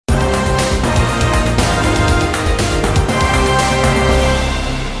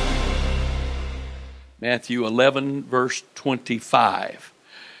Matthew 11, verse 25.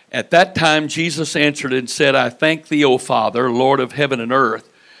 At that time Jesus answered and said, I thank thee, O Father, Lord of heaven and earth,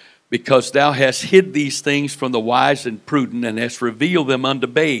 because thou hast hid these things from the wise and prudent, and hast revealed them unto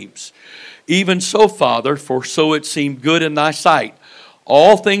babes. Even so, Father, for so it seemed good in thy sight.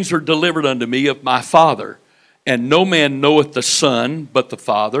 All things are delivered unto me of my Father, and no man knoweth the Son but the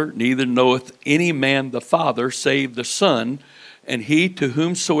Father, neither knoweth any man the Father save the Son, and he to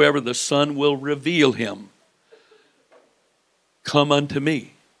whomsoever the Son will reveal him. Come unto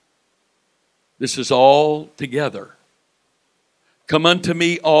me. This is all together. Come unto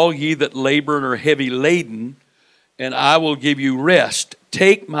me, all ye that labor and are heavy laden, and I will give you rest.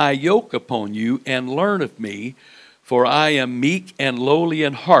 Take my yoke upon you and learn of me, for I am meek and lowly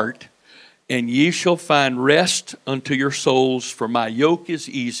in heart, and ye shall find rest unto your souls, for my yoke is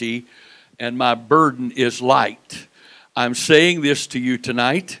easy and my burden is light. I'm saying this to you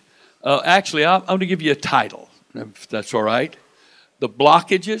tonight. Actually, I'm going to give you a title, if that's all right. The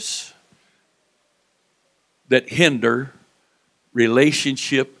blockages that hinder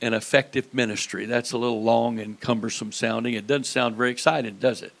relationship and effective ministry. That's a little long and cumbersome sounding. It doesn't sound very exciting,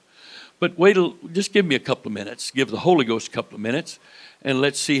 does it? But just give me a couple of minutes. Give the Holy Ghost a couple of minutes, and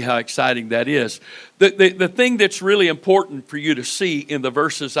let's see how exciting that is. The thing that's really important for you to see in the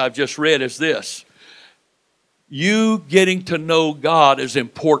verses I've just read is this. You getting to know God is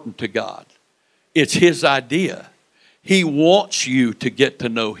important to God. It's His idea. He wants you to get to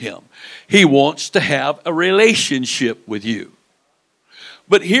know Him. He wants to have a relationship with you.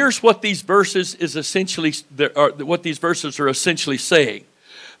 But here's what these verses are essentially saying.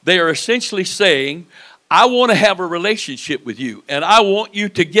 They are essentially saying, I want to have a relationship with you, and I want you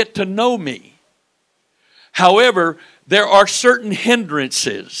to get to know me. However, there are certain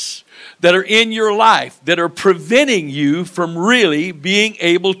hindrances that are in your life that are preventing you from really being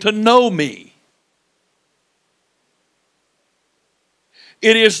able to know me.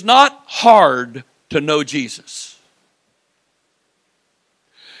 It is not hard to know Jesus.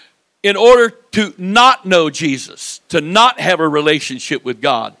 In order to not know Jesus, to not have a relationship with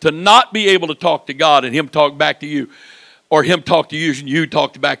God, to not be able to talk to God and Him talk back to you, or Him talk to you and you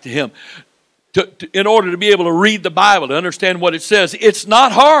talk back to Him, in order to be able to read the Bible, to understand what it says, it's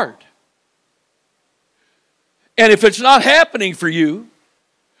not hard. And if it's not happening for you,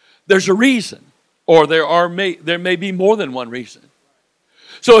 there's a reason, or there may be more than one reason.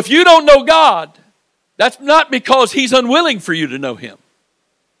 So if you don't know God, that's not because He's unwilling for you to know Him.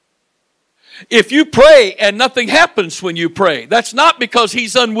 If you pray and nothing happens when you pray, that's not because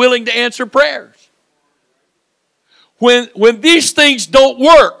He's unwilling to answer prayers. When these things don't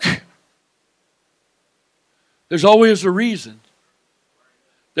work, there's always a reason.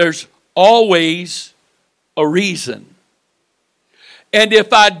 There's always a reason. And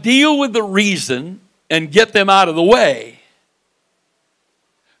if I deal with the reason and get them out of the way,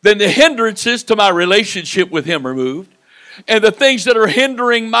 then the hindrances to my relationship with Him are removed. And the things that are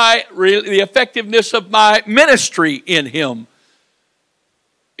hindering the effectiveness of my ministry in Him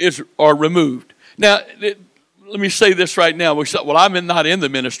are removed. Now, let me say this right now. Well, I'm not in the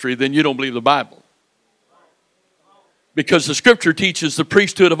ministry, then you don't believe the Bible. Because the Scripture teaches the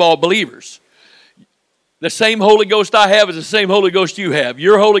priesthood of all believers. The same Holy Ghost I have is the same Holy Ghost you have.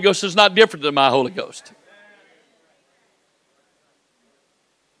 Your Holy Ghost is not different than my Holy Ghost.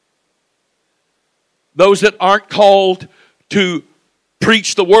 Those that aren't called to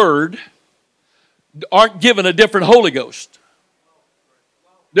preach the Word aren't given a different Holy Ghost.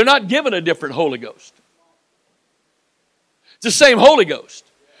 They're not given a different Holy Ghost. It's the same Holy Ghost.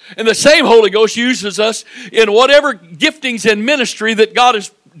 And the same Holy Ghost uses us in whatever giftings and ministry that God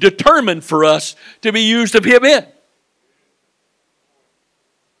has determined for us to be used of Him in.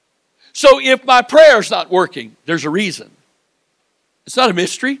 So if my prayer's not working, there's a reason. It's not a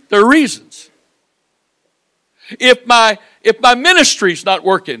mystery. There are reasons. If my ministry's not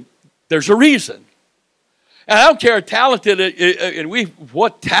working, there's a reason. And I don't care how talented,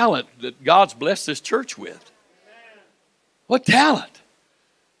 what talent that God's blessed this church with. What talent.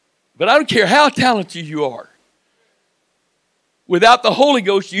 But I don't care how talented you are. Without the Holy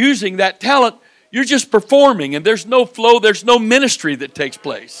Ghost using that talent, you're just performing, and there's no flow, there's no ministry that takes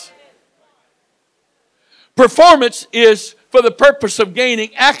place. Performance is for the purpose of gaining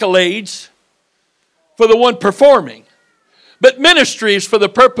accolades for the one performing. But ministry is for the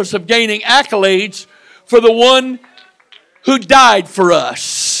purpose of gaining accolades for the one who died for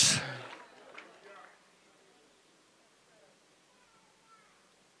us.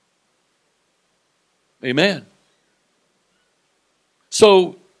 Amen.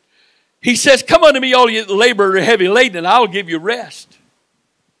 So He says, come unto me all you labor and heavy laden, and I will give you rest.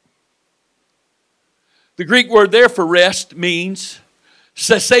 The Greek word there for rest means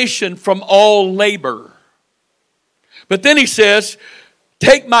cessation from all labor. But then he says,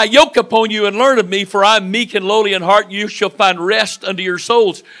 take my yoke upon you and learn of me, for I am meek and lowly in heart, and you shall find rest unto your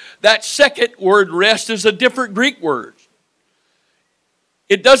souls. That second word, rest, is a different Greek word.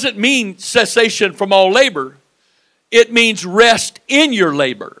 It doesn't mean cessation from all labor. It means rest in your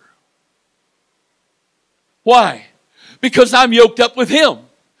labor. Why? Because I'm yoked up with him.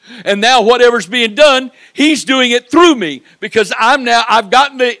 And now whatever's being done, he's doing it through me. Because I've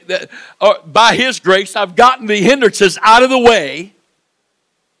gotten by his grace, I've gotten the hindrances out of the way,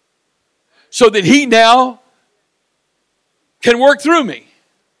 so that he now can work through me.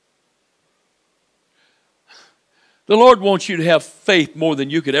 The Lord wants you to have faith more than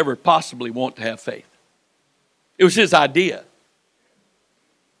you could ever possibly want to have faith. It was his idea.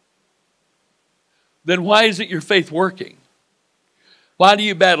 Then why isn't your faith working? Why do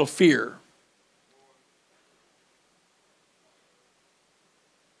you battle fear?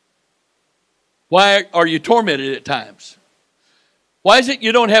 Why are you tormented at times? Why is it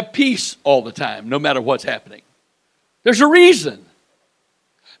you don't have peace all the time, no matter what's happening? There's a reason.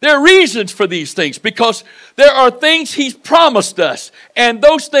 There are reasons for these things, because there are things he's promised us, and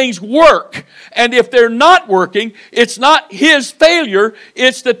those things work. And if they're not working, it's not his failure.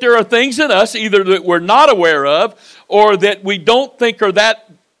 It's that there are things in us either that we're not aware of, or that we don't think are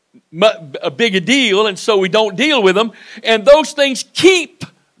that big a deal, and so we don't deal with them. And those things keep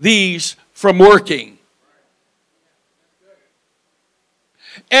these from working.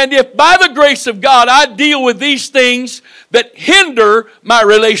 And if by the grace of God I deal with these things that hinder my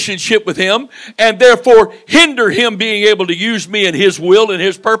relationship with him, and therefore hinder him being able to use me in his will and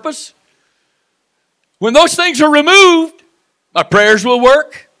his purpose, when those things are removed, my prayers will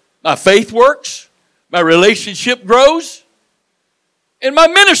work, my faith works, my relationship grows, and my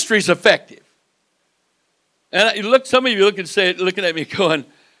ministry is effective. And look, some of you looking at me going,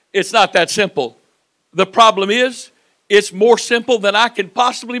 it's not that simple. The problem is, it's more simple than I can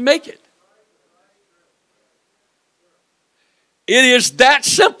possibly make it. It is that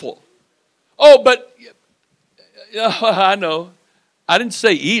simple. Oh, but I know. I didn't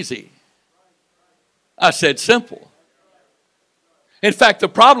say easy. I said simple. In fact, the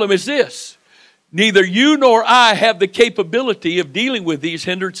problem is this. Neither you nor I have the capability of dealing with these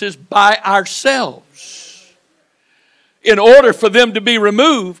hindrances by ourselves. In order for them to be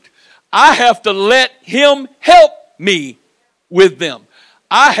removed, I have to let him help me with them.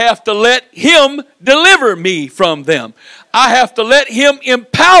 I have to let him deliver me from them. I have to let him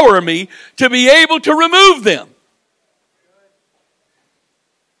empower me to be able to remove them.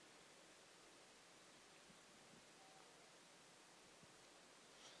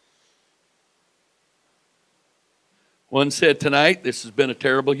 One said tonight, this has been a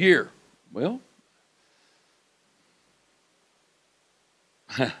terrible year. Well,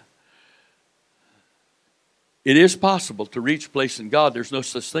 it is possible to reach a place in God. There's no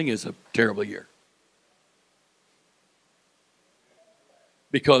such thing as a terrible year.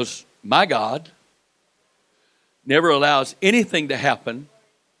 Because my God never allows anything to happen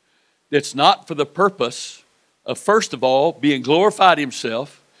that's not for the purpose of, first of all, being glorified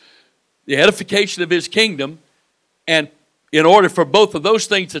himself, the edification of his kingdom, and in order for both of those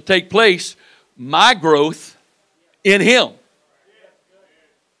things to take place, my growth in him.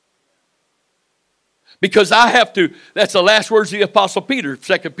 Because I have to, that's the last words of the Apostle Peter,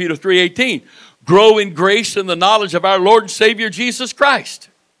 2 Peter 3:18. Grow in grace and the knowledge of our Lord and Savior Jesus Christ.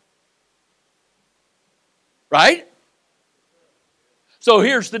 Right? So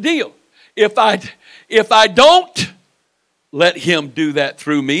here's the deal. If I don't let him do that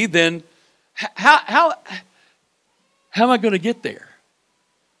through me, then how am I going to get there?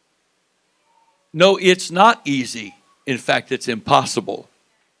 No, it's not easy. In fact, it's impossible.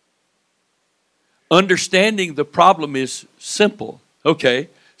 Understanding the problem is simple. Okay,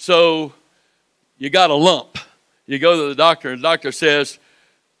 so you got a lump. You go to the doctor, and the doctor says,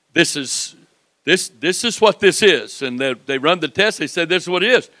 this is what this is. And they run the test. They say, this is what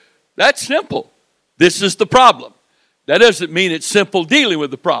it is. That's simple. This is the problem. That doesn't mean it's simple dealing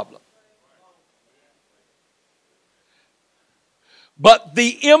with the problem. But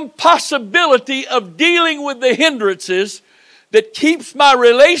the impossibility of dealing with the hindrances that keeps my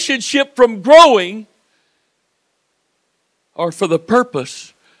relationship from growing are for the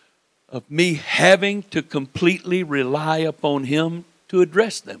purpose of me having to completely rely upon him to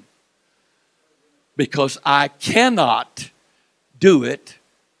address them. Because I cannot do it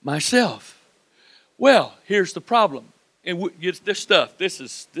myself. Well, here's the problem. And this stuff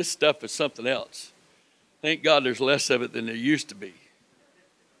is something else. Thank God there's less of it than there used to be.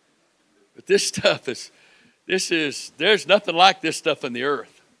 But this stuff is, There's nothing like this stuff in the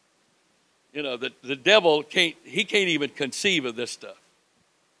earth. You know, the devil can't even conceive of this stuff.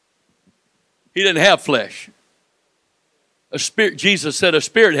 He didn't have flesh. A spirit, Jesus said, a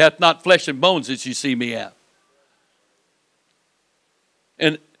spirit hath not flesh and bones as you see me have.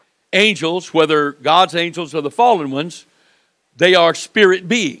 And angels, whether God's angels or the fallen ones, they are spirit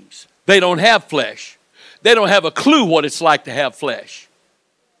beings. They don't have flesh. They don't have a clue what it's like to have flesh.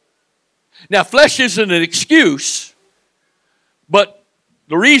 Now, flesh isn't an excuse, but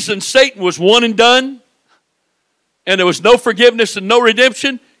the reason Satan was one and done, and there was no forgiveness and no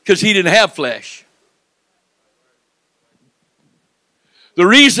redemption, because he didn't have flesh. The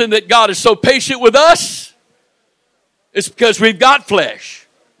reason that God is so patient with us is because we've got flesh.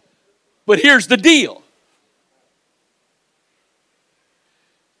 But here's the deal.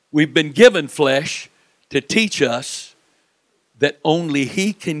 We've been given flesh to teach us that only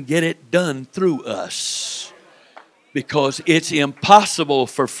He can get it done through us, because it's impossible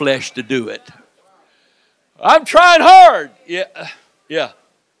for flesh to do it. I'm trying hard. Yeah.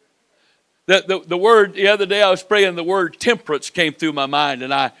 The word, the other day I was praying, the word temperance came through my mind,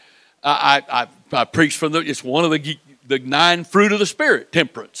 and I preached from it's one of the 9 fruit of the Spirit,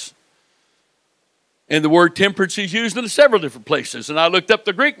 temperance. And the word temperance is used in several different places. And I looked up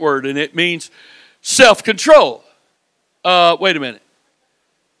the Greek word, and it means self-control. Wait a minute.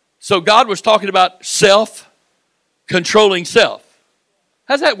 So God was talking about controlling self.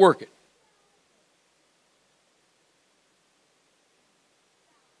 How's that working?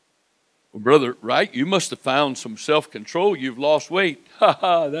 Well, Brother Wright, you must have found some self-control. You've lost weight. Ha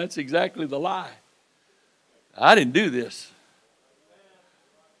ha, that's exactly the lie. I didn't do this.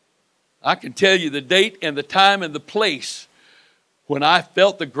 I can tell you the date and the time and the place when I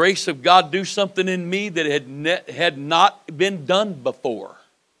felt the grace of God do something in me that had not been done before.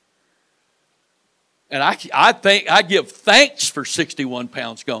 And I give thanks for 61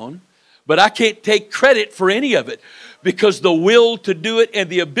 pounds gone, but I can't take credit for any of it, because the will to do it and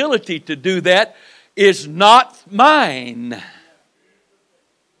the ability to do that is not mine.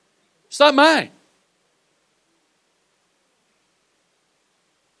 It's not mine.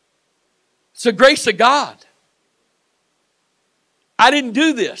 It's the grace of God. I didn't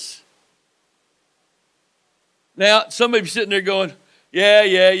do this. Now, some of you sitting there going, yeah.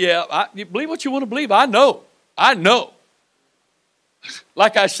 You believe what you want to believe. I know.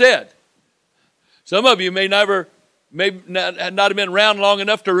 Like I said, some of you may not have been around long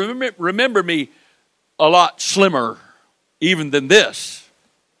enough to remember me a lot slimmer even than this.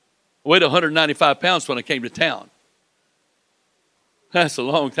 I weighed 195 pounds when I came to town. That's a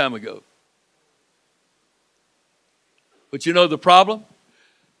long time ago. But you know the problem?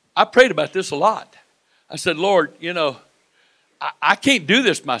 I prayed about this a lot. I said, Lord, I can't do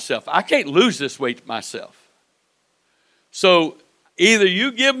this myself. I can't lose this weight myself. So either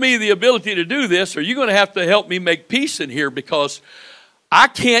you give me the ability to do this, or you're going to have to help me make peace in here, because I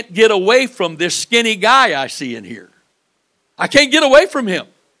can't get away from this skinny guy I see in here. I can't get away from him.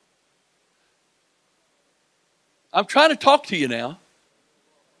 I'm trying to talk to you now.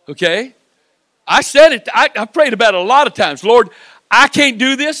 Okay? I said it. I prayed about it a lot of times. Lord, I can't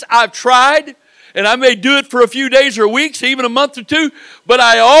do this. I've tried, and I may do it for a few days or weeks, even a month or two, but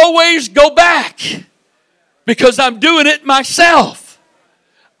I always go back because I'm doing it myself.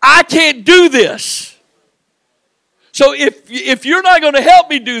 I can't do this. So if you're not going to help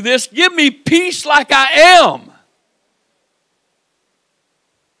me do this, give me peace like I am.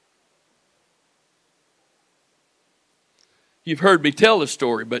 You've heard me tell this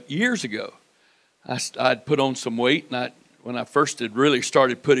story, but years ago, I'd put on some weight, and when I first had really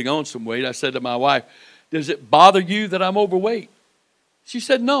started putting on some weight, I said to my wife, does it bother you that I'm overweight? She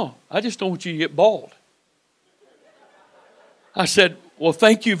said, no, I just don't want you to get bald. I said, well,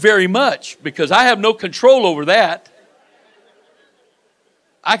 thank you very much, because I have no control over that.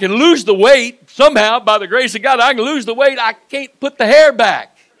 I can lose the weight somehow, by the grace of God. I can lose the weight. I can't put the hair back.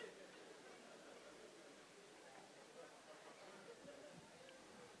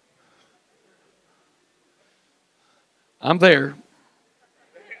 I'm there.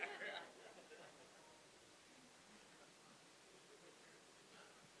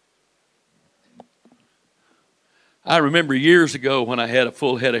 I remember years ago when I had a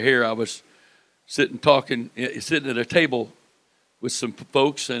full head of hair, I was sitting at a table with some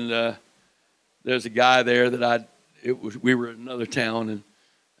folks, and there's a guy there that we were in another town, and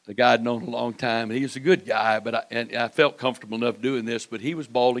the guy I'd known a long time, and he was a good guy, but I felt comfortable enough doing this, but he was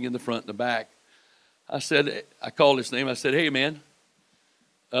balding in the front and the back. I called his name. I said, hey, man,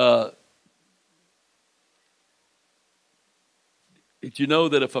 did you know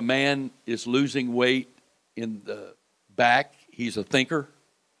that if a man is losing weight, in the back, he's a thinker.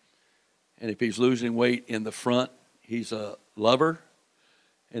 And if he's losing weight in the front, he's a lover.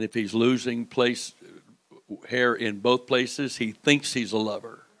 And if he's losing hair in both places, he thinks he's a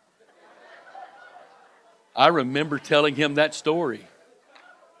lover. I remember telling him that story.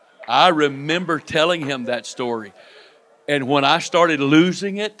 And when I started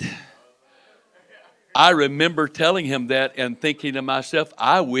losing it, I remember telling him that and thinking to myself,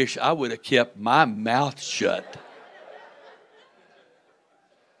 I wish I would have kept my mouth shut.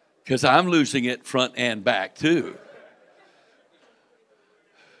 Because I'm losing it front and back too.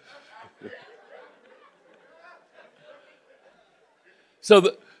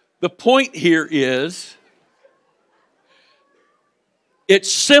 So the point here is,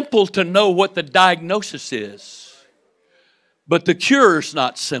 it's simple to know what the diagnosis is, but the cure is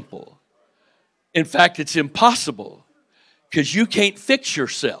not simple. In fact, it's impossible because you can't fix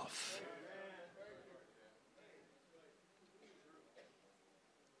yourself.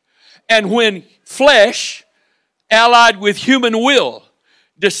 And when flesh, allied with human will,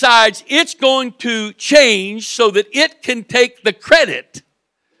 decides it's going to change so that it can take the credit,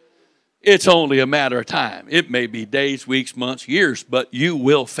 it's only a matter of time. It may be days, weeks, months, years, but you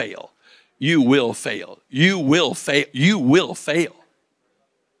will fail. You will fail. You will fail. You will fail.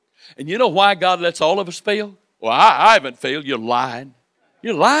 And you know why God lets all of us fail? Well, I haven't failed. You're lying.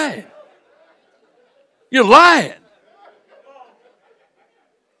 You're lying. You're lying.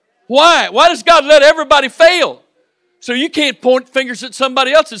 Why? Why does God let everybody fail? So you can't point fingers at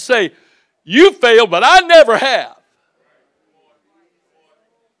somebody else and say, you failed, but I never have.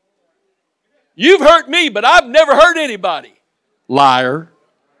 You've hurt me, but I've never hurt anybody. Liar.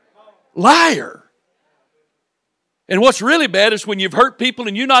 Liar. And what's really bad is when you've hurt people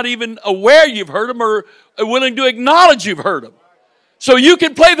and you're not even aware you've hurt them or are willing to acknowledge you've hurt them. So you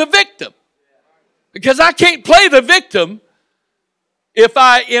can play the victim. Because I can't play the victim if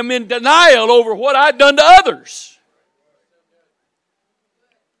I am in denial over what I've done to others.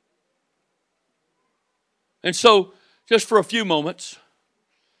 And so, just for a few moments,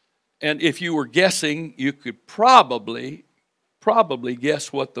 and if you were guessing, you could probably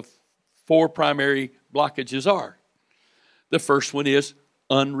guess what the 4 primary blockages are. The first one is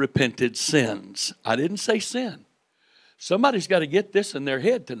unrepented sins. I didn't say sin. Somebody's got to get this in their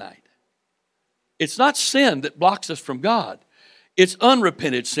head tonight. It's not sin that blocks us from God. It's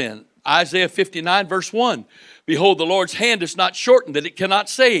unrepented sin. Isaiah 59 verse 1. Behold, the Lord's hand is not shortened that it cannot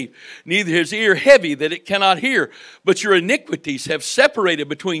save, neither his ear heavy that it cannot hear. But your iniquities have separated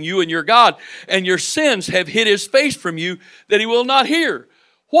between you and your God, and your sins have hid his face from you that he will not hear.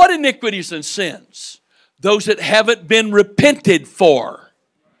 What iniquities and sins? Those that haven't been repented for.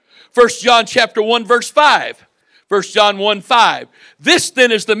 1 John chapter 1 verse 5. 1 John 1:5. This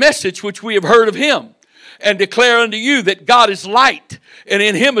then is the message which we have heard of him, and declare unto you that God is light, and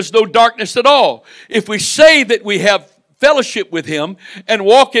in him is no darkness at all. If we say that we have fellowship with him and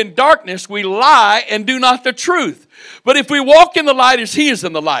walk in darkness, we lie and do not the truth. But if we walk in the light as he is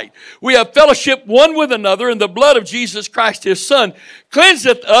in the light, we have fellowship one with another, and the blood of Jesus Christ his Son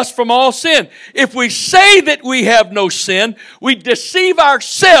cleanseth us from all sin. If we say that we have no sin, we deceive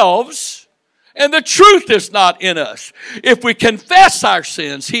ourselves, and the truth is not in us. If we confess our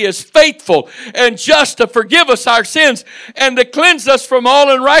sins, he is faithful and just to forgive us our sins and to cleanse us from all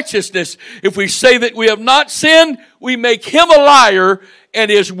unrighteousness. If we say that we have not sinned, we make him a liar,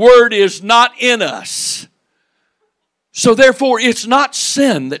 and his word is not in us. So therefore, it's not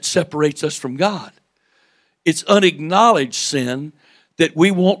sin that separates us from God. It's unacknowledged sin that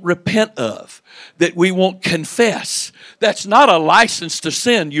we won't repent of, that we won't confess. That's not a license to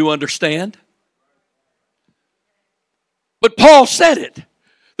sin, you understand? But Paul said it.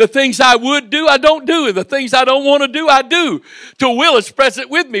 The things I would do, I don't do. And the things I don't want to do, I do. To will is present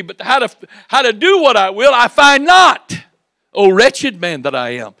with me, but how to do what I will, I find not. O wretched man that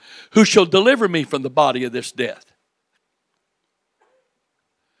I am, who shall deliver me from the body of this death?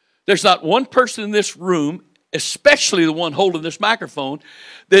 There's not one person in this room, especially the one holding this microphone,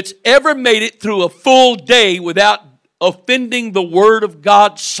 that's ever made it through a full day without offending the Word of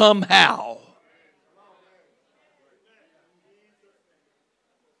God somehow.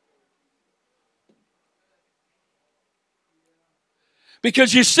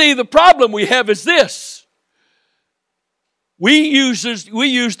 Because you see, the problem we have is this. We use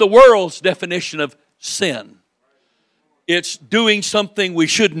the world's definition of sin. It's doing something we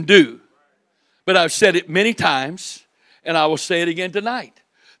shouldn't do. But I've said it many times, and I will say it again tonight.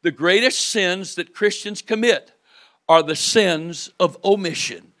 The greatest sins that Christians commit are the sins of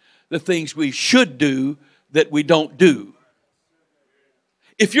omission. The things we should do that we don't do.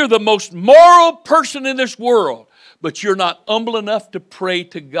 If you're the most moral person in this world, but you're not humble enough to pray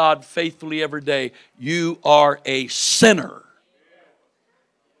to God faithfully every day, you are a sinner.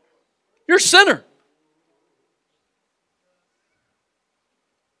 You're a sinner.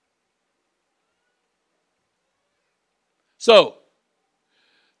 So,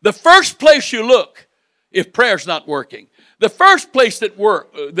 the first place you look if prayer's not working, the first place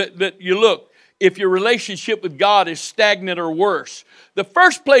that you look if your relationship with God is stagnant or worse, the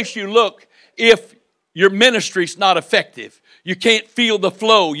first place you look if your ministry's not effective, you can't feel the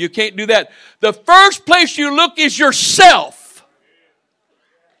flow, you can't do that, the first place you look is yourself.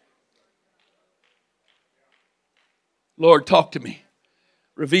 Lord, talk to me.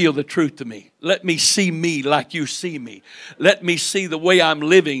 Reveal the truth to me. Let me see me like you see me. Let me see the way I'm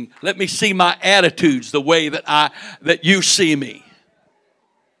living. Let me see my attitudes the way that you see me.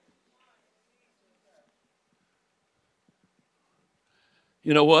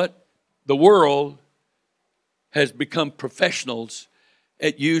 You know what? The world has become professionals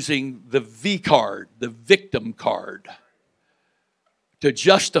at using the V card, the victim card, to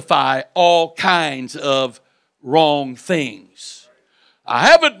justify all kinds of wrong things. I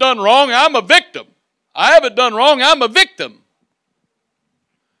haven't done wrong, I'm a victim. I haven't done wrong, I'm a victim.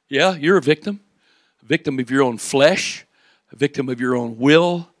 Yeah, you're a victim. A victim of your own flesh, a victim of your own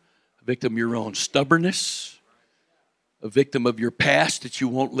will, a victim of your own stubbornness, a victim of your past that you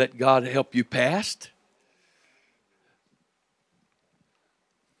won't let God help you past.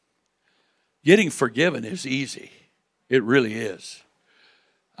 Getting forgiven is easy. It really is.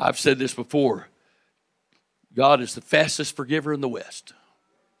 I've said this before. God is the fastest forgiver in the West.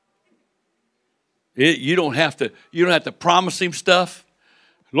 You don't have to promise him stuff.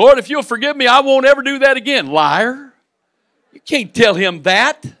 Lord, if you'll forgive me, I won't ever do that again. Liar. You can't tell him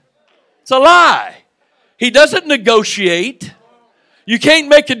that. It's a lie. He doesn't negotiate. You can't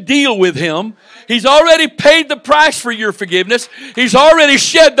make a deal with him. He's already paid the price for your forgiveness. He's already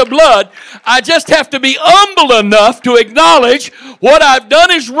shed the blood. I just have to be humble enough to acknowledge what I've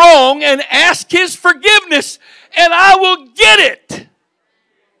done is wrong and ask his forgiveness, and I will get it.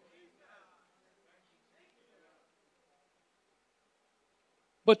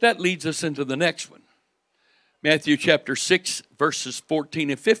 But that leads us into the next one. Matthew chapter 6, verses 14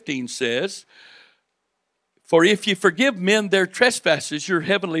 and 15 says, for if ye forgive men their trespasses, your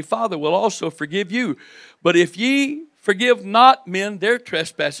heavenly Father will also forgive you. But if ye forgive not men their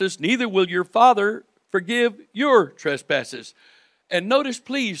trespasses, neither will your Father forgive your trespasses. And notice,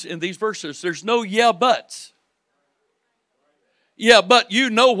 please, in these verses, there's no yeah, buts. Yeah, but you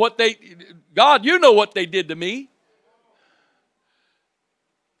know God, you know what they did to me.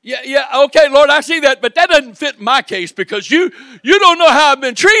 Yeah, okay, Lord, I see that, but that doesn't fit in my case because you don't know how I've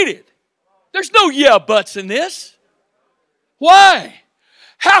been treated. There's no yeah buts in this. Why?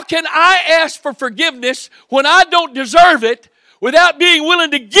 How can I ask for forgiveness when I don't deserve it without being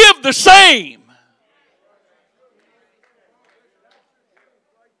willing to give the same?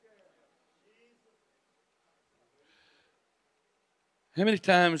 How many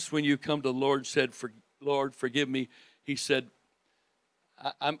times when you come to the Lord and said, Lord, forgive me, he said,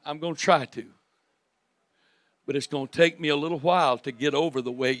 I'm going to try to. But it's going to take me a little while to get over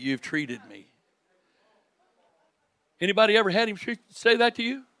the way you've treated me. Anybody ever had him say that to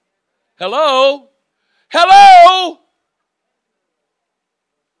you? Hello? Hello?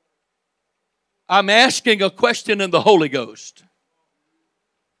 I'm asking a question in the Holy Ghost.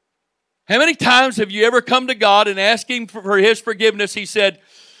 How many times have you ever come to God and asked him for his forgiveness? He said,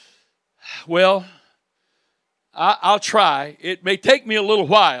 well, I'll try. It may take me a little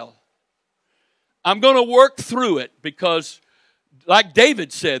while. I'm going to work through it because, like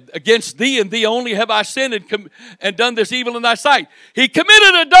David said, against thee and thee only have I sinned and done this evil in thy sight. He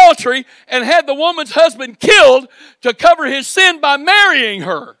committed adultery and had the woman's husband killed to cover his sin by marrying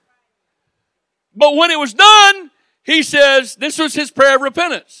her. But when it was done, he says, this was his prayer of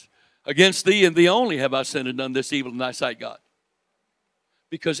repentance. Against thee and thee only have I sinned and done this evil in thy sight, God.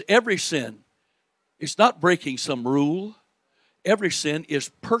 Because every sin is not breaking some rule. Every sin is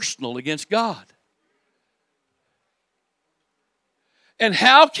personal against God. And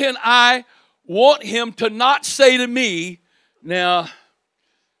how can I want him to not say to me, now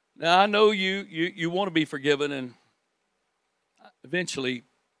I know you want to be forgiven, and eventually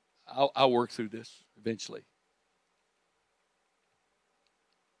I'll work through this, eventually.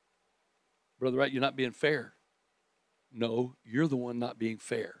 Brother Wright, you're not being fair. No, you're the one not being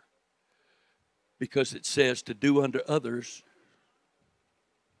fair. Because it says to do unto others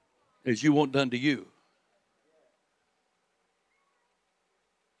as you want done to you.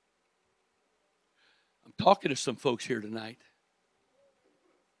 I'm talking to some folks here tonight.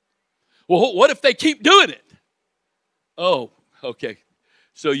 Well, what if they keep doing it? Oh, okay.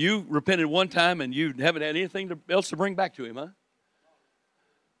 So you repented one time and you haven't had anything else to bring back to him, huh?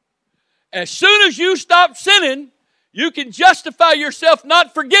 As soon as you stop sinning, you can justify yourself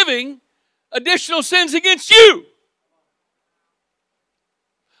not forgiving additional sins against you.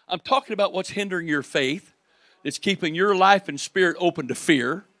 I'm talking about what's hindering your faith. It's keeping your life and spirit open to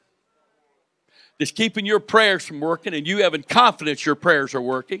fear. It's keeping your prayers from working and you having confidence your prayers are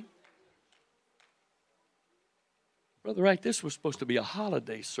working. Brother Wright, this was supposed to be a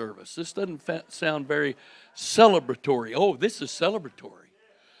holiday service. This doesn't sound very celebratory. Oh, this is celebratory.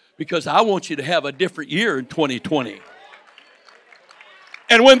 Because I want you to have a different year in 2020.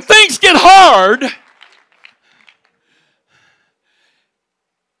 And when things get hard,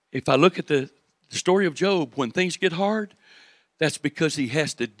 if I look at the story of Job, when things get hard, that's because he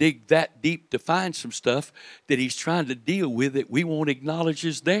has to dig that deep to find some stuff that he's trying to deal with that we won't acknowledge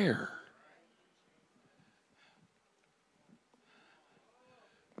is there.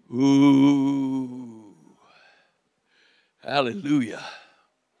 Ooh. Hallelujah.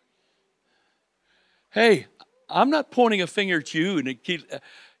 Hey, I'm not pointing a finger at you.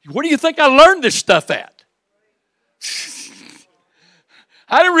 Where do you think I learned this stuff at?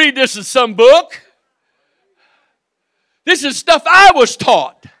 I didn't read this in some book. This is stuff I was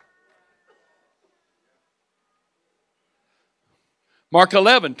taught. Mark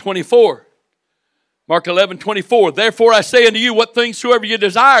 11:24. Mark 11:24. Therefore I say unto you, what things soever you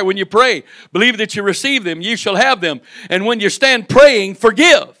desire when you pray, believe that you receive them, you shall have them. And when you stand praying,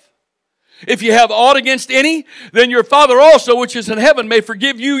 forgive. If you have aught against any, then your Father also, which is in heaven, may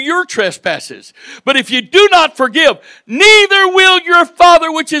forgive you your trespasses. But if you do not forgive, neither will your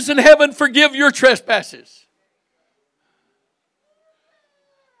Father, which is in heaven, forgive your trespasses.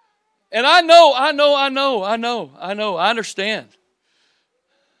 And I understand.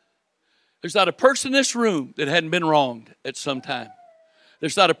 There's not a person in this room that hadn't been wronged at some time.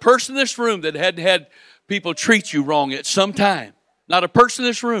 There's not a person in this room that hadn't had people treat you wrong at some time. Not a person in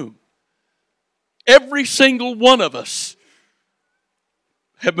this room. Every single one of us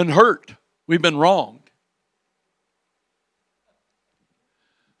have been hurt. We've been wronged.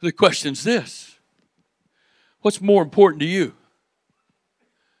 The question's this. What's more important to you?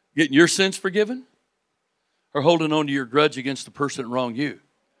 Getting your sins forgiven? Or holding on to your grudge against the person that wronged you?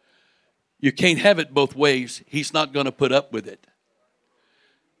 You can't have it both ways. He's not going to put up with it.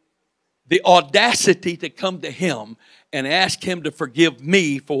 The audacity to come to him and ask him to forgive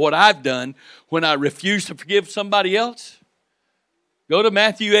me for what I've done when I refuse to forgive somebody else. Go to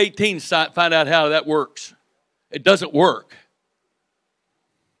Matthew 18 and find out how that works. It doesn't work.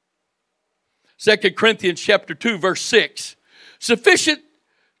 2 Corinthians chapter 2, verse 6. Sufficient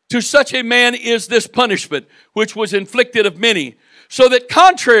to such a man is this punishment, which was inflicted of many. So that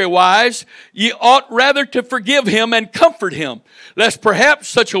contrariwise, ye ought rather to forgive him and comfort him, lest perhaps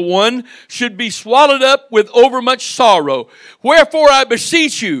such a one should be swallowed up with overmuch sorrow. Wherefore I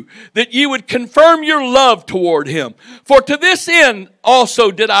beseech you that ye would confirm your love toward him. For to this end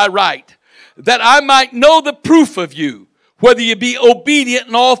also did I write, that I might know the proof of you, whether ye be obedient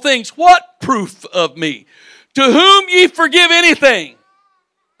in all things. What proof of me? To whom ye forgive anything,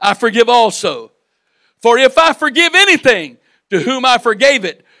 I forgive also. For if I forgive anything, to whom I forgave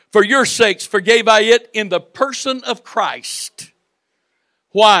it, for your sakes forgave I it in the person of Christ.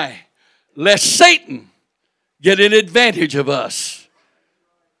 Why? Lest Satan get an advantage of us.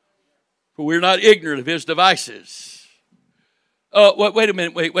 For we're not ignorant of his devices. Wait a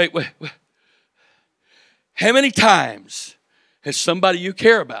minute. Wait. How many times has somebody you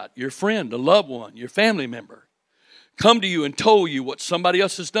care about, your friend, a loved one, your family member, come to you and told you what somebody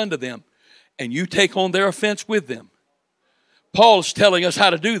else has done to them, and you take on their offense with them? Paul's telling us how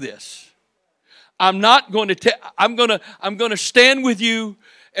to do this. I'm going to stand with you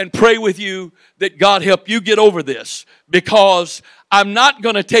and pray with you that God help you get over this, because I'm not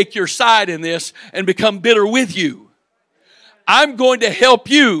going to take your side in this and become bitter with you. I'm going to help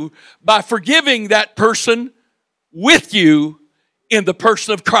you by forgiving that person with you in the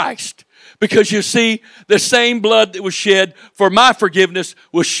person of Christ. Because you see, the same blood that was shed for my forgiveness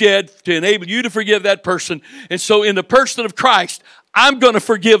was shed to enable you to forgive that person. And so in the person of Christ, I'm going to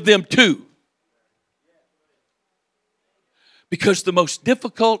forgive them too. Because the most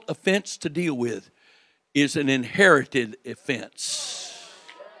difficult offense to deal with is an inherited offense.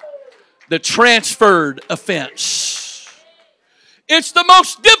 The transferred offense. It's the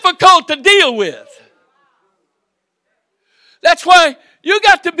most difficult to deal with. That's why you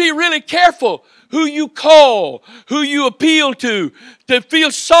got to be really careful who you call, who you appeal to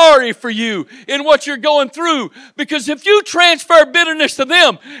feel sorry for you in what you're going through. Because if you transfer bitterness to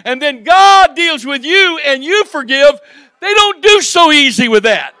them and then God deals with you and you forgive, they don't do so easy with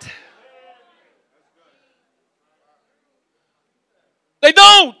that. They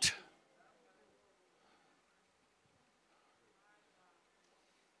don't.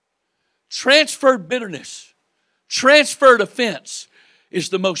 Transferred bitterness, transferred offense is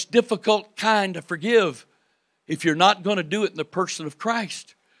the most difficult kind to forgive if you're not going to do it in the person of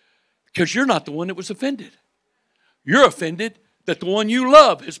Christ. Because you're not the one that was offended. You're offended that the one you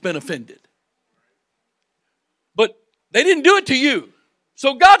love has been offended. But they didn't do it to you.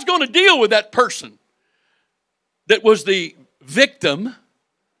 So God's going to deal with that person that was the victim.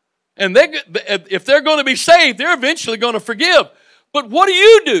 And if they're going to be saved, they're eventually going to forgive. But what do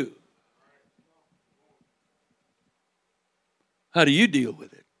you do? How do you deal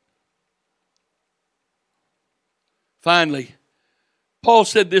with it? Finally, Paul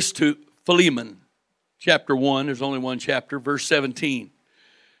said this to Philemon, chapter 1. There's only one chapter, verse 17.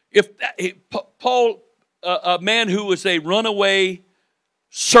 Paul, a man who was a runaway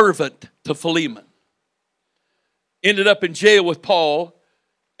servant to Philemon, ended up in jail with Paul,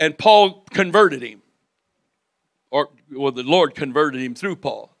 and Paul converted him. The Lord converted him through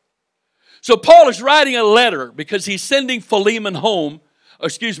Paul. So Paul is writing a letter because he's sending Philemon home,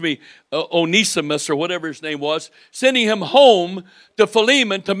 Onesimus or whatever his name was, sending him home to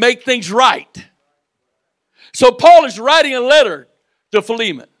Philemon to make things right. So Paul is writing a letter to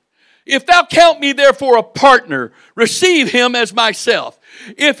Philemon. If thou count me therefore a partner, receive him as myself.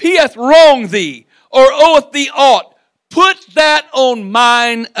 If he hath wronged thee or oweth thee aught, put that on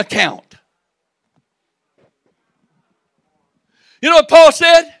mine account. You know what Paul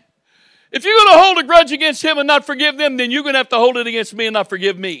said? If you're going to hold a grudge against him and not forgive them, then you're going to have to hold it against me and not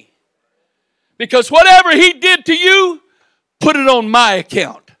forgive me. Because whatever he did to you, put it on my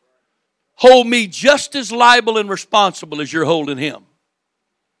account. Hold me just as liable and responsible as you're holding him.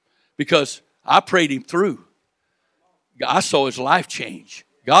 Because I prayed him through. I saw his life change.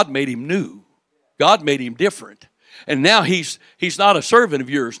 God made him new. God made him different. And now he's not a servant of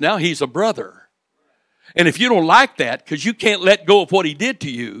yours. Now he's a brother. And if you don't like that, because you can't let go of what he did to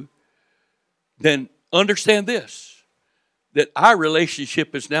you, then understand this, that our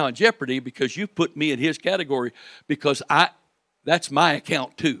relationship is now in jeopardy because you put me in his category because that's my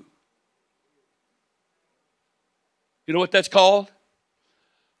account too. You know what that's called?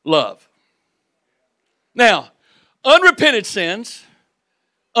 Love. Now, unrepented sins,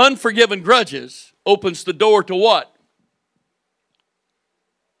 unforgiven grudges opens the door to what?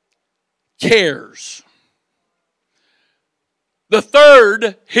 Cares. The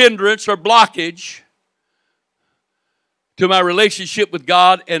third hindrance or blockage to my relationship with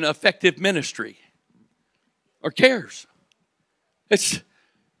God and effective ministry are cares. You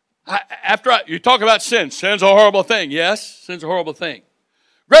talk about sin. Sin's a horrible thing. Yes, sin's a horrible thing.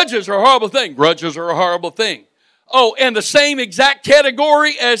 Grudges are a horrible thing. Grudges are a horrible thing. Oh, and the same exact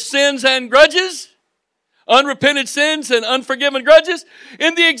category as sins and grudges? Unrepented sins and unforgiven grudges?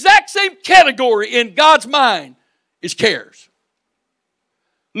 In the exact same category in God's mind is cares.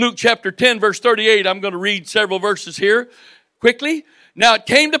 Luke chapter 10, verse 38. I'm going to read several verses here quickly. Now it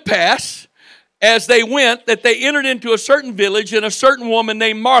came to pass, as they went, that they entered into a certain village, and a certain woman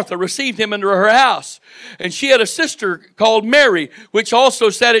named Martha received him into her house. And she had a sister called Mary, which also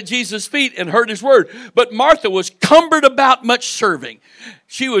sat at Jesus' feet and heard his word. But Martha was cumbered about much serving.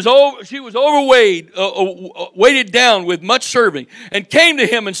 She was overweighted, weighted down with much serving, and came to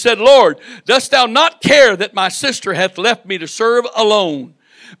him and said, Lord, dost thou not care that my sister hath left me to serve alone?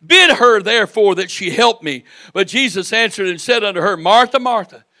 Bid her, therefore, that she help me. But Jesus answered and said unto her, Martha,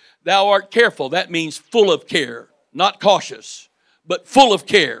 Martha, thou art careful. That means full of care, not cautious, but full of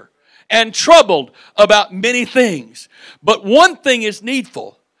care, and troubled about many things. But one thing is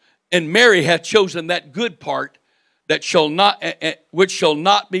needful, and Mary hath chosen that good part that which shall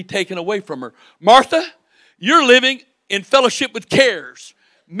not be taken away from her. Martha, you're living in fellowship with cares.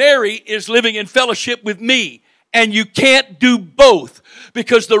 Mary is living in fellowship with me. And you can't do both,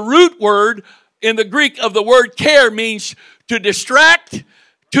 because the root word in the Greek of the word care means to distract,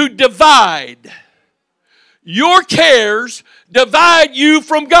 to divide. Your cares divide you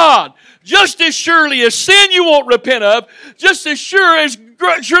from God. Just as surely as sin you won't repent of, just as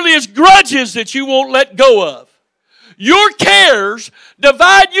surely as grudges that you won't let go of. Your cares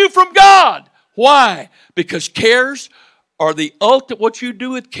divide you from God. Why? Because cares are the ultimate. What you do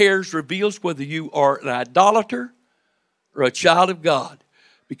with cares reveals whether you are an idolater or a child of God.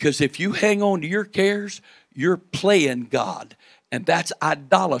 Because if you hang on to your cares, you're playing God. And that's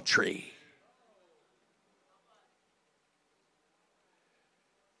idolatry.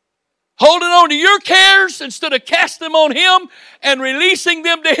 holding on to your cares instead of casting them on Him and releasing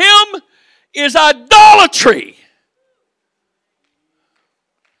them to Him is idolatry.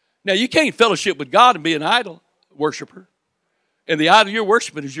 Now, you can't fellowship with God and be an idol worshiper. And the idol you're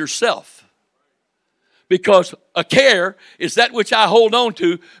worshiping is yourself. Because a care is that which I hold on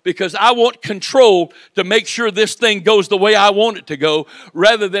to because I want control to make sure this thing goes the way I want it to go,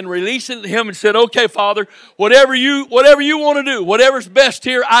 rather than releasing it to Him and said, okay, Father, whatever you want to do, whatever's best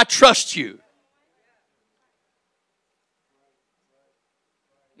here, I trust you.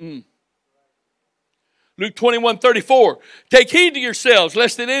 Luke 21:34. Take heed to yourselves,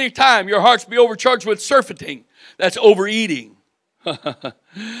 lest at any time your hearts be overcharged with surfeiting. That's overeating.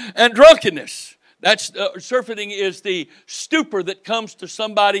 And drunkenness. That's surfeiting is the stupor that comes to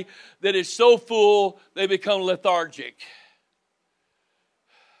somebody that is so full they become lethargic.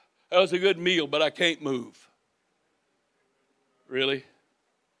 That was a good meal, but I can't move. Really?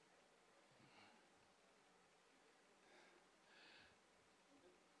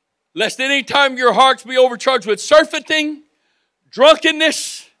 Lest any time your hearts be overcharged with surfeiting,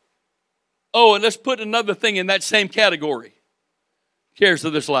 drunkenness. Oh, and let's put another thing in that same category. Cares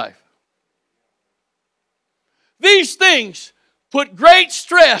of this life. These things put great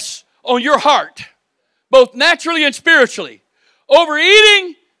stress on your heart, both naturally and spiritually.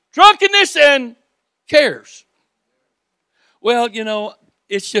 Overeating, drunkenness, and cares. Well, you know,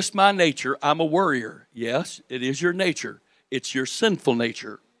 it's just my nature. I'm a worrier. Yes, it is your nature. It's your sinful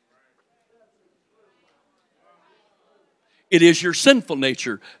nature. It is your sinful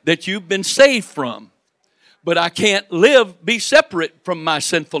nature that you've been saved from. But I can't be separate from my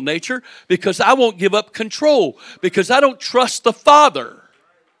sinful nature because I won't give up control, because I don't trust the Father.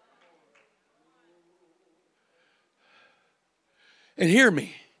 And hear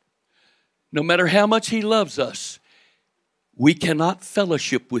me, no matter how much He loves us, we cannot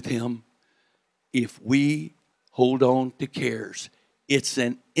fellowship with Him if we hold on to cares. It's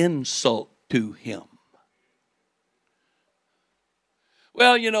an insult to Him.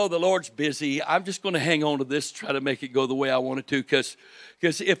 Well, you know, the Lord's busy. I'm just going to hang on to this, try to make it go the way I want it to, because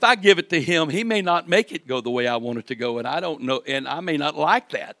if I give it to Him, He may not make it go the way I want it to go, and I don't know, and I may not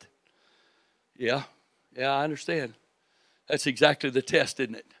like that. Yeah, I understand. That's exactly the test,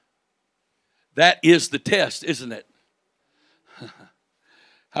 isn't it? That is the test, isn't it?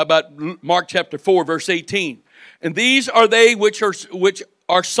 How about Mark chapter 4, verse 18? And these are they which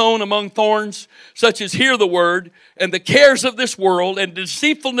are sown among thorns, such as hear the word, and the cares of this world, and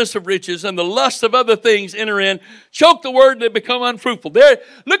deceitfulness of riches, and the lust of other things enter in, choke the word, and they become unfruitful. There,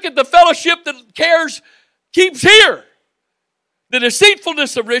 look at the fellowship that cares keeps here. The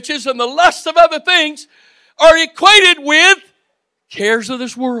deceitfulness of riches and the lust of other things are equated with cares of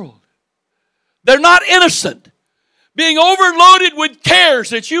this world. They're not innocent. Being overloaded with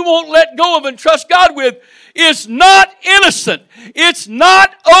cares that you won't let go of and trust God with is not innocent. It's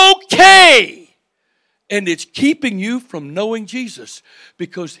not okay. And it's keeping you from knowing Jesus,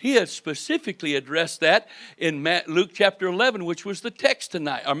 because He had specifically addressed that in Luke chapter 11, which was the text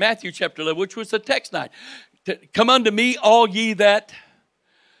tonight, or Matthew chapter 11, which was the text tonight. Come unto me, all ye that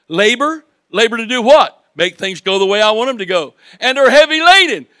labor. Labor to do what? Make things go the way I want them to go. And are heavy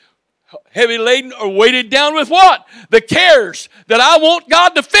laden. Heavy laden or weighted down with what? The cares that I want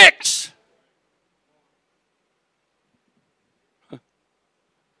God to fix.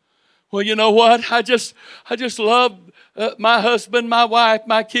 Well, you know what? I just love my husband, my wife,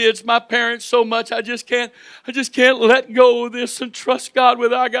 my kids, my parents so much. I just can't let go of this and trust God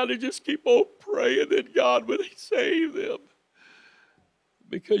with it. I got to just keep on praying that God would save them,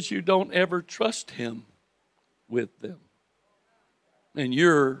 because you don't ever trust Him with them, and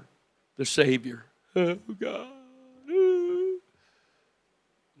you're the Savior. Oh, God.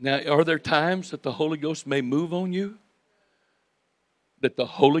 Now, are there times that the Holy Ghost may move on you? That the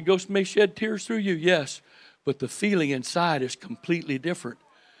Holy Ghost may shed tears through you? Yes. But the feeling inside is completely different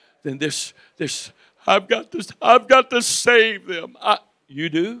than this I've got to save them. You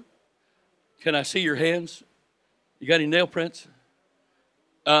do? Can I see your hands? You got any nail prints?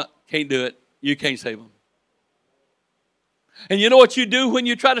 Can't do it. You can't save them. And you know what you do when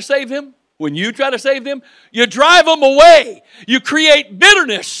you try to save them? When you try to save them, you drive them away. You create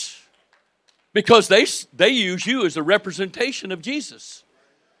bitterness, because they use you as a representation of Jesus.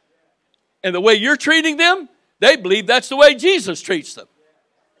 And the way you're treating them, they believe that's the way Jesus treats them.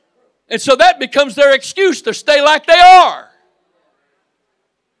 And so that becomes their excuse to stay like they are.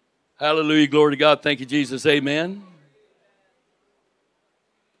 Hallelujah, glory to God. Thank you, Jesus. Amen.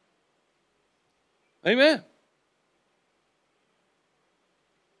 Amen.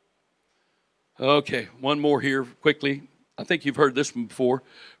 Okay, one more here quickly. I think you've heard this one before.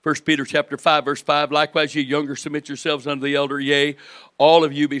 1 Peter chapter 5, verse 5. Likewise, ye younger, submit yourselves unto the elder. Yea, all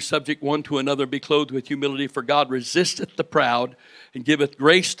of you be subject one to another, be clothed with humility. For God resisteth the proud, and giveth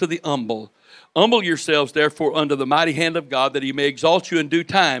grace to the humble. Humble yourselves, therefore, under the mighty hand of God, that he may exalt you in due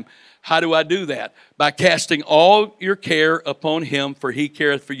time. How do I do that? By casting all your care upon him, for he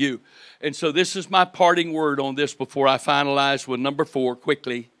careth for you. And so this is my parting word on this before I finalize with number 4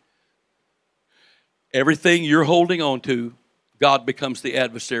 quickly. Everything you're holding on to, God becomes the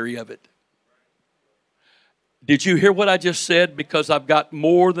adversary of it. Did you hear what I just said? Because I've got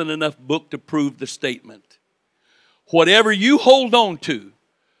more than enough book to prove the statement. Whatever you hold on to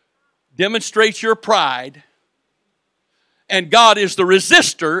demonstrates your pride, and God is the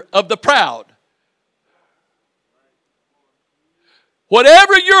resistor of the proud.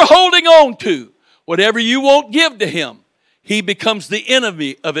 Whatever you're holding on to, whatever you won't give to him, he becomes the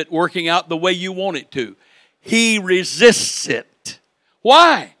enemy of it working out the way you want it to. He resists it.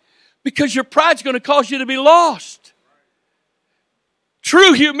 Why? Because your pride's going to cause you to be lost.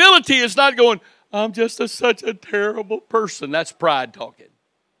 True humility is not going, I'm just such a terrible person. That's pride talking.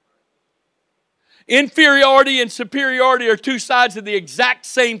 Inferiority and superiority are two sides of the exact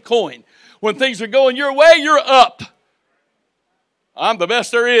same coin. When things are going your way, you're up. I'm the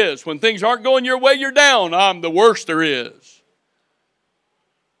best there is. When things aren't going your way, you're down. I'm the worst there is.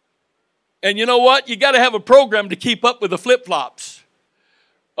 And you know what? You got to have a program to keep up with the flip-flops.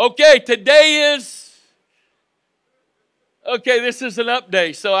 Okay, this is an up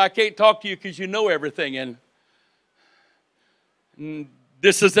day, so I can't talk to you because you know everything. And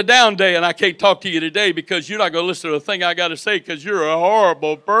this is a down day, and I can't talk to you today because you're not going to listen to a thing I got to say because you're a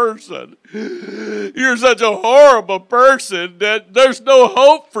horrible person. You're such a horrible person that there's no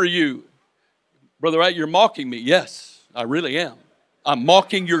hope for you. Brother Wright, you're mocking me. Yes, I really am. I'm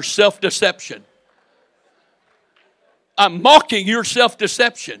mocking your self-deception. I'm mocking your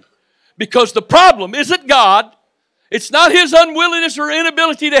self-deception because the problem isn't God. It's not his unwillingness or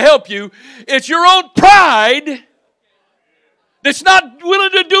inability to help you. It's your own pride that's not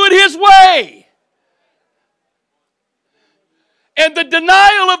willing to do it his way. And the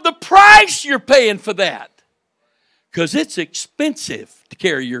denial of the price you're paying for that. Because it's expensive to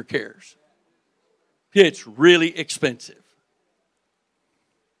carry your cares. It's really expensive.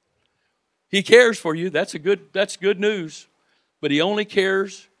 He cares for you. That's good news. But he only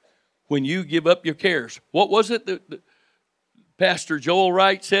cares when you give up your cares. What was it that Pastor Joel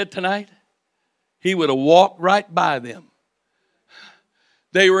Wright said tonight? He would have walked right by them.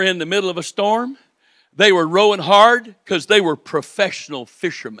 They were in the middle of a storm. They were rowing hard because they were professional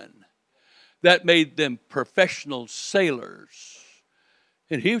fishermen. That made them professional sailors.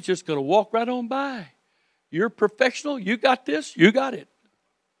 And he was just going to walk right on by. You're professional. You got this. You got it.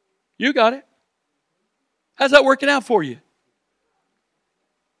 You got it. How's that working out for you?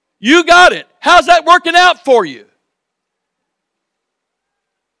 You got it. How's that working out for you?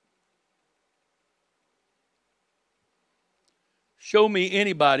 Show me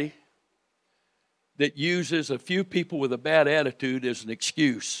anybody that uses a few people with a bad attitude as an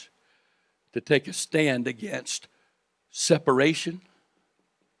excuse to take a stand against separation.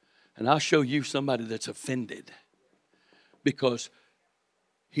 And I'll show you somebody that's offended because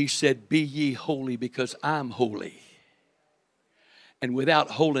he said, be ye holy because I'm holy. And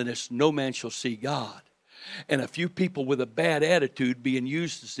without holiness, no man shall see God. And a few people with a bad attitude being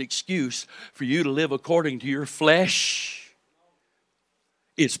used as an excuse for you to live according to your flesh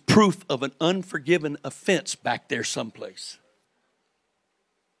is proof of an unforgiven offense back there someplace.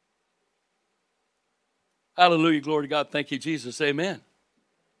 Hallelujah, glory to God. Thank you, Jesus. Amen.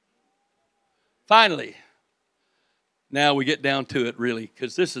 Finally, now we get down to it really,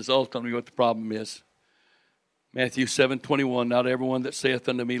 because this is ultimately what the problem is. Matthew 7:21, not everyone that saith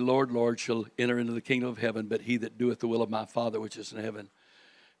unto me, Lord, Lord, shall enter into the kingdom of heaven, but he that doeth the will of my Father which is in heaven.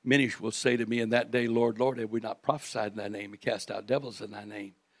 Many will say to me in that day, Lord, Lord, have we not prophesied in thy name and cast out devils in thy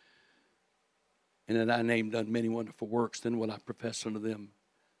name? And in thy name done many wonderful works. Then will I profess unto them,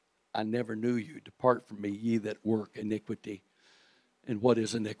 I never knew you. Depart from me, ye that work iniquity. And what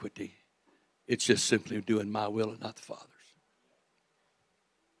is iniquity? It's just simply doing my will and not the Father's.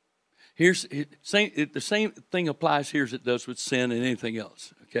 The same thing applies here as it does with sin and anything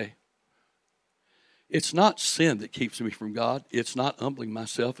else, okay? It's not sin that keeps me from God. It's not humbling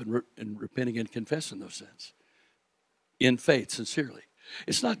myself and repenting and confessing those sins in faith, sincerely.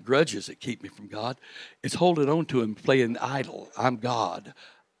 It's not grudges that keep me from God. It's holding on to Him, playing idol. I'm God.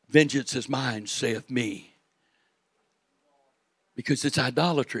 Vengeance is mine, saith me. Because it's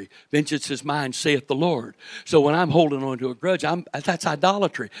idolatry. Vengeance is mine, saith the Lord. So when I'm holding on to a grudge, that's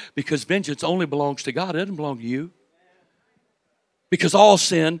idolatry. Because vengeance only belongs to God. It doesn't belong to you. Because all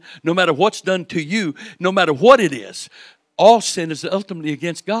sin, no matter what's done to you, no matter what it is, all sin is ultimately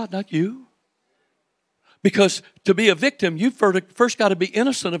against God, not you. Because to be a victim, you've first got to be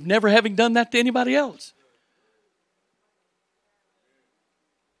innocent of never having done that to anybody else.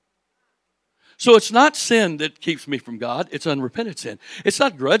 So it's not sin that keeps me from God. It's unrepentant sin. It's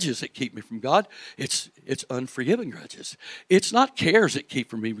not grudges that keep me from God. It's unforgiven grudges. It's not cares that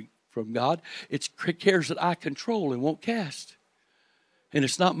keep me from God. It's cares that I control and won't cast. And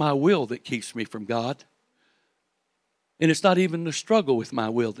it's not my will that keeps me from God. And it's not even the struggle with my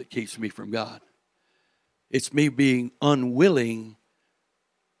will that keeps me from God. It's me being unwilling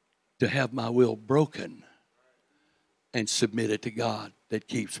to have my will broken and submitted to God that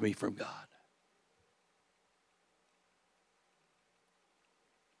keeps me from God.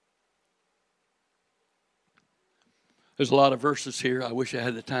 There's a lot of verses here. I wish I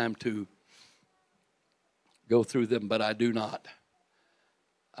had the time to go through them, but I do not.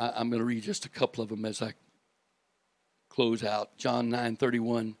 I'm going to read just a couple of them as I close out. John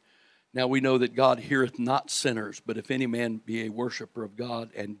 9:31. Now we know that God heareth not sinners, but if any man be a worshiper of God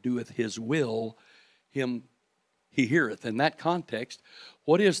and doeth his will, him he heareth. In that context,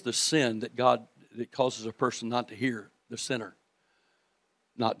 what is the sin that causes a person not to hear the sinner?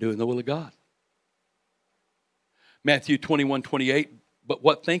 Not doing the will of God. Matthew 21:28. But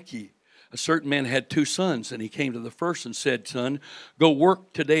what think ye? A certain man had 2 sons, and he came to the first and said, Son, go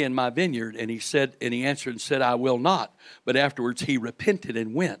work today in my vineyard. And he answered and said, I will not. But afterwards he repented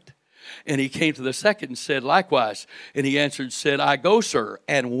and went. And he came to the second and said likewise. And he answered and said, I go, sir,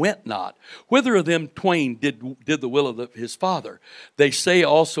 and went not. Whither of them twain did the will of his father? They say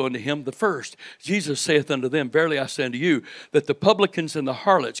also unto him the first. Jesus saith unto them, Verily I say unto you, that the publicans and the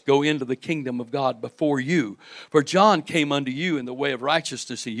harlots go into the kingdom of God before you. For John came unto you in the way of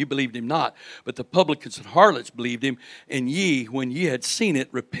righteousness, and you believed him not. But the publicans and harlots believed him. And ye, when ye had seen it,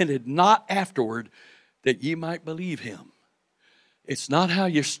 repented not afterward, that ye might believe him. It's not how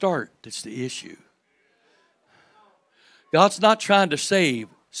you start that's the issue. God's not trying to save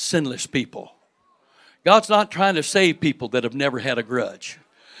sinless people. God's not trying to save people that have never had a grudge.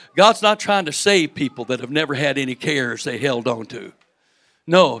 God's not trying to save people that have never had any cares they held on to.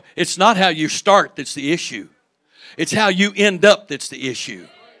 No, it's not how you start that's the issue. It's how you end up that's the issue.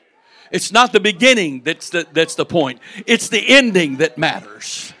 It's not the beginning that's the point. It's the ending that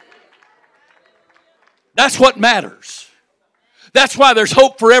matters. That's what matters. That's why there's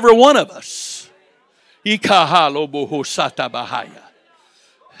hope for every one of us. That's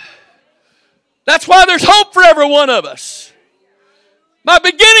why there's hope for every one of us. My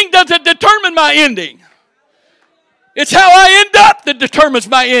beginning doesn't determine my ending. It's how I end up that determines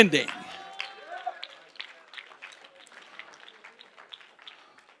my ending.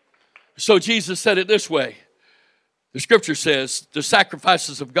 So Jesus said it this way. The scripture says, the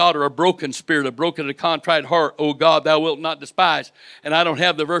sacrifices of God are a broken spirit, a broken and a contrite heart. O God, thou wilt not despise. And I don't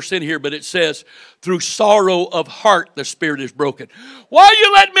have the verse in here, but it says, through sorrow of heart, the spirit is broken. Why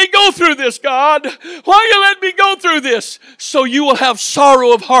you let me go through this, God? Why you let me go through this? So you will have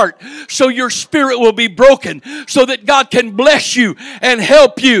sorrow of heart. So your spirit will be broken. So that God can bless you and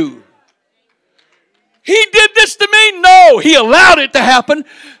help you. He did this to me? No, He allowed it to happen.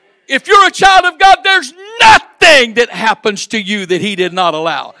 If you're a child of God, there's nothing that happens to you that He did not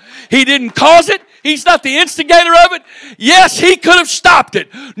allow. He didn't cause it. He's not the instigator of it. Yes, He could have stopped it.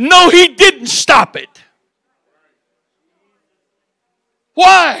 No, He didn't stop it.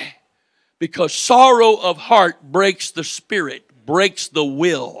 Why? Because sorrow of heart breaks the spirit, breaks the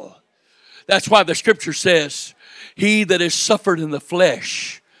will. That's why the scripture says, he that has suffered in the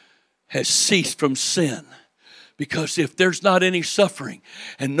flesh has ceased from sin. Because if there's not any suffering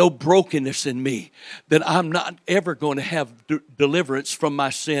and no brokenness in me, then I'm not ever going to have deliverance from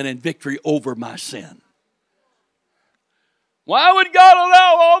my sin and victory over my sin. Why would God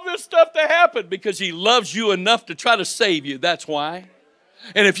allow all this stuff to happen? Because He loves you enough to try to save you. That's why.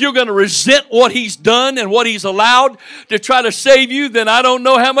 And if you're going to resent what He's done and what He's allowed to try to save you, then I don't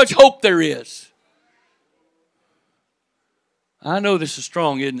know how much hope there is. I know this is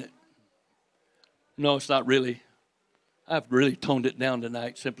strong, isn't it? No, it's not really. I've really toned it down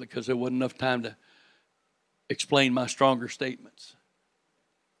tonight simply because there wasn't enough time to explain my stronger statements.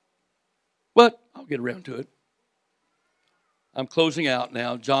 But I'll get around to it. I'm closing out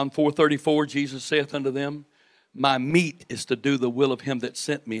now. John 4:34, Jesus saith unto them, my meat is to do the will of Him that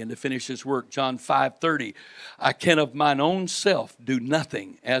sent me and to finish His work. John 5:30, I can of mine own self do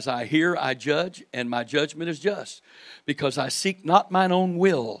nothing. As I hear, I judge, and my judgment is just, because I seek not mine own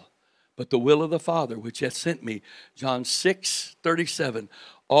will, but the will of the Father which hath sent me. John 6:37,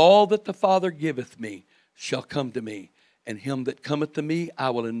 all that the Father giveth me shall come to me, And him that cometh to me,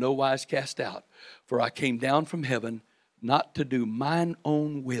 I will in no wise cast out. For I came down from heaven, not to do mine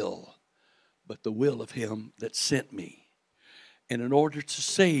own will, but the will of him that sent me. And in order to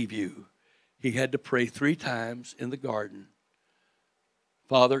save you, he had to pray 3 times in the garden.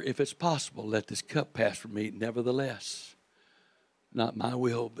 Father, if it's possible, let this cup pass from me. Nevertheless, not my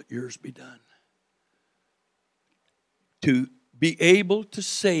will, but yours be done. To be able to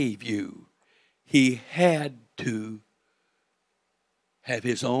save you, he had to have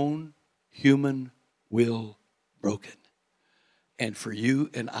his own human will broken. And for you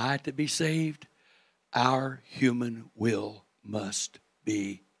and I to be saved, our human will must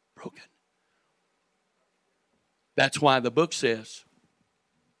be broken. That's why the book says,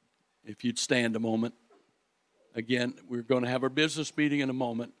 if you'd stand a moment, again, we're going to have our business meeting in a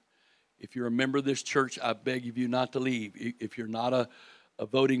moment. If you're a member of this church, I beg of you not to leave. If you're not a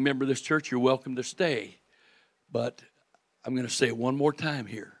voting member of this church, you're welcome to stay. But I'm going to say it one more time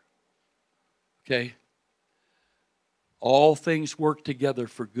here. Okay? All things work together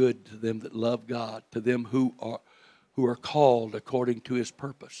for good to them that love God, to them who are called according to his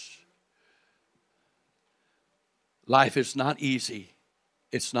purpose. Life is not easy.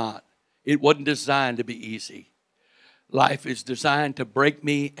 It's not. It wasn't designed to be easy. Life is designed to break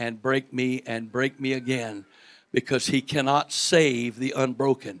me and break me and break me again, because he cannot save the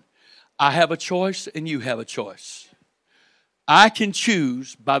unbroken. I have a choice and you have a choice. I can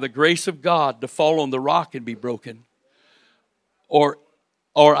choose by the grace of God to fall on the rock and be broken, or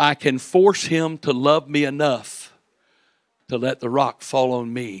I can force him to love me enough to let the rock fall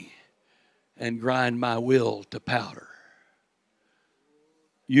on me and grind my will to powder.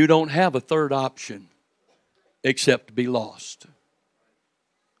 You don't have a third option except to be lost.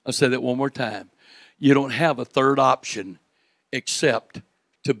 I'll say that one more time. You don't have a third option except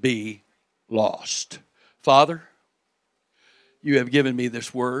to be lost. Father, you have given me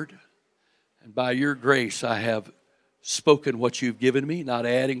this word, and by your grace I have spoken what you've given me, not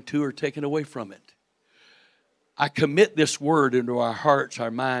adding to or taking away from it. I commit this word into our hearts,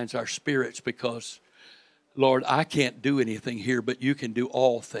 our minds, our spirits, because, Lord, I can't do anything here, but you can do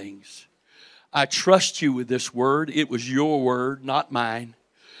all things. I trust you with this word. It was your word, not mine.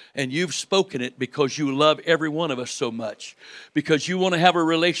 And you've spoken it because you love every one of us so much, because you want to have a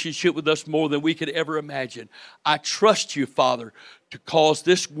relationship with us more than we could ever imagine. I trust you, Father, to cause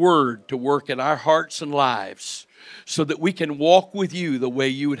this word to work in our hearts and lives so that we can walk with you the way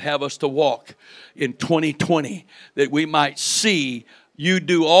you would have us to walk in 2020, that we might see you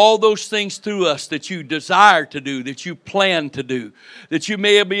do all those things through us that you desire to do, that you plan to do, that you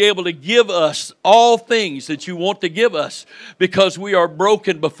may be able to give us all things that you want to give us, because we are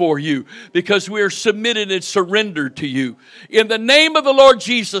broken before you, because we are submitted and surrendered to you. In the name of the Lord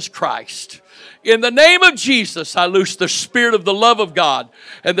Jesus Christ, in the name of Jesus, I loose the Spirit of the love of God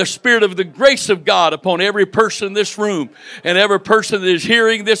and the Spirit of the grace of God upon every person in this room and every person that is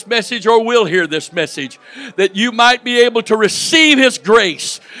hearing this message or will hear this message, that you might be able to receive His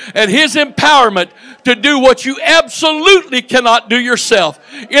grace and His empowerment to do what you absolutely cannot do yourself.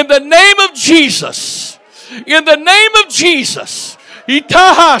 In the name of Jesus, in the name of Jesus,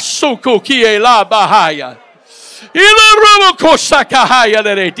 Itaha soko kie la bahaya. Ila robo kosakahaya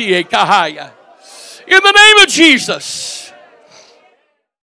leretie kahaya. In the name of Jesus,